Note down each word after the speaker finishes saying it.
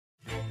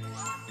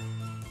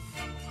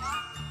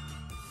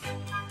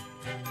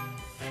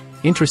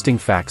Interesting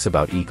facts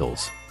about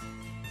eagles.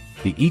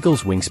 The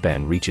eagle's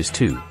wingspan reaches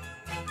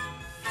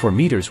 2.4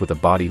 meters with a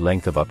body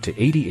length of up to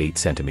 88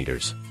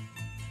 centimeters.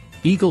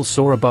 Eagles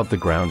soar above the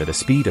ground at a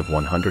speed of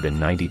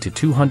 190 to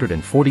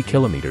 240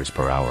 kilometers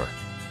per hour.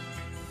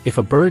 If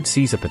a bird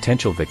sees a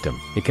potential victim,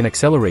 it can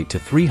accelerate to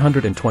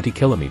 320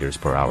 kilometers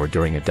per hour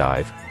during a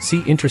dive.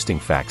 See interesting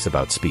facts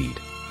about speed.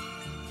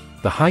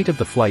 The height of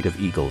the flight of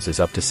eagles is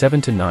up to 7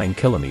 to 9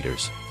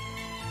 kilometers.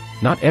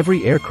 Not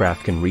every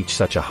aircraft can reach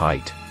such a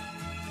height.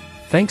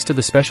 Thanks to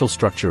the special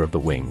structure of the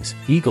wings,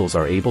 eagles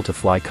are able to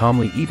fly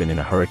calmly even in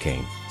a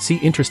hurricane. See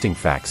interesting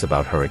facts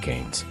about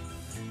hurricanes.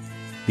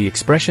 The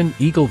expression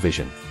eagle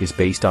vision is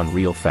based on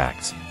real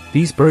facts.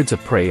 These birds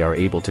of prey are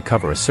able to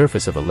cover a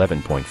surface of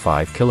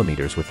 11.5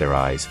 kilometers with their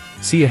eyes,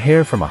 see a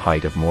hare from a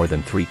height of more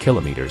than 3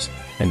 kilometers,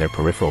 and their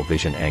peripheral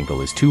vision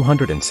angle is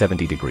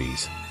 270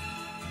 degrees.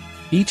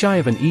 Each eye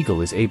of an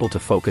eagle is able to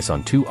focus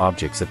on 2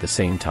 objects at the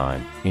same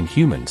time, in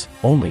humans,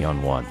 only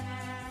on one.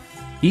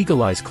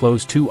 Eagle eyes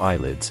close 2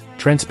 eyelids,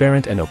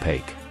 transparent and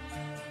opaque.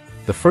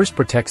 The first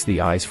protects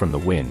the eyes from the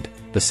wind,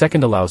 the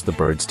second allows the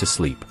birds to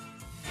sleep.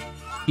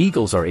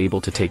 Eagles are able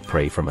to take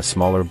prey from a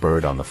smaller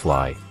bird on the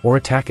fly, or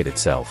attack it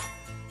itself.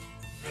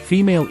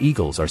 Female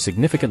eagles are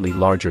significantly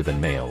larger than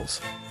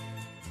males.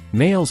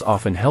 Males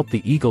often help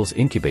the eagles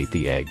incubate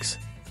the eggs.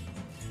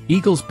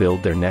 Eagles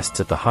build their nests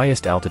at the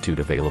highest altitude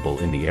available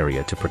in the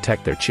area to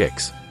protect their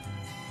chicks.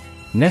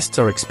 Nests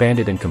are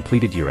expanded and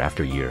completed year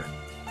after year.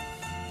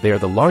 They are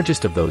the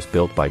largest of those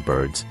built by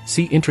birds.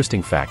 See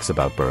interesting facts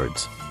about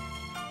birds.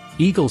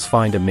 Eagles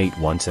find a mate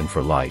once and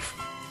for life.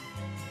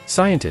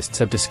 Scientists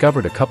have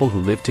discovered a couple who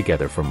lived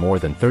together for more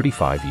than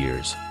 35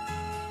 years.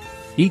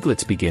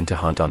 Eaglets begin to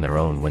hunt on their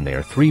own when they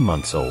are 3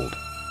 months old.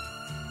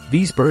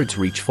 These birds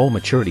reach full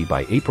maturity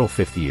by April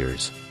 5th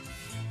years.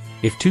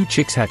 If 2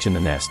 chicks hatch in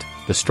the nest,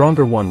 the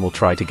stronger one will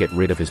try to get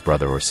rid of his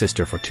brother or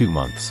sister for 2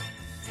 months.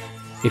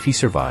 If he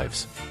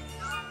survives,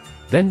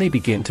 then they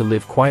begin to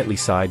live quietly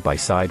side by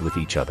side with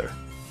each other.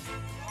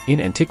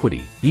 In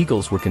antiquity,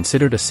 eagles were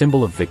considered a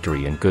symbol of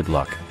victory and good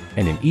luck,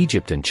 and in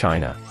Egypt and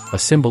China, a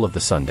symbol of the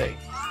Sunday.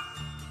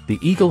 The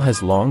eagle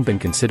has long been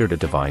considered a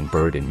divine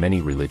bird in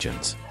many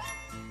religions.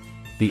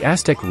 The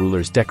Aztec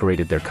rulers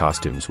decorated their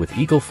costumes with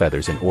eagle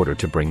feathers in order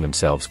to bring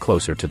themselves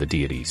closer to the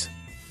deities.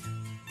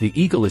 The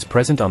eagle is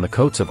present on the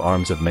coats of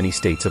arms of many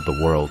states of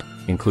the world,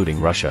 including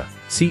Russia.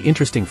 See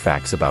interesting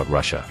facts about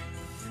Russia.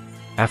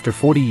 After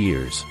 40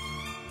 years,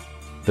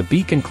 the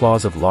beak and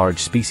claws of large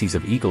species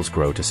of eagles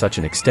grow to such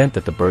an extent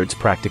that the birds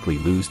practically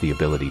lose the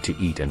ability to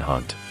eat and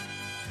hunt.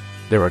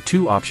 There are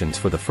 2 options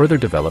for the further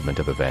development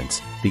of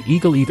events. The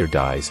eagle either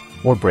dies,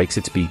 or breaks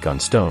its beak on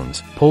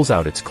stones, pulls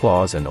out its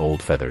claws and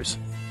old feathers,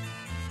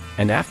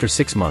 and after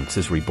 6 months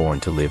is reborn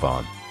to live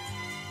on.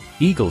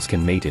 Eagles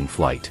can mate in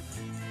flight.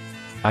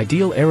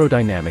 Ideal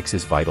aerodynamics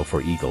is vital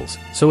for eagles,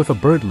 so if a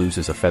bird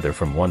loses a feather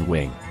from one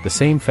wing, the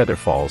same feather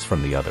falls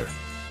from the other.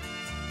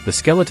 The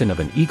skeleton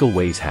of an eagle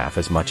weighs half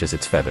as much as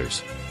its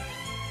feathers.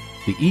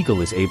 The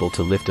eagle is able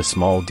to lift a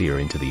small deer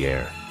into the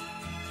air.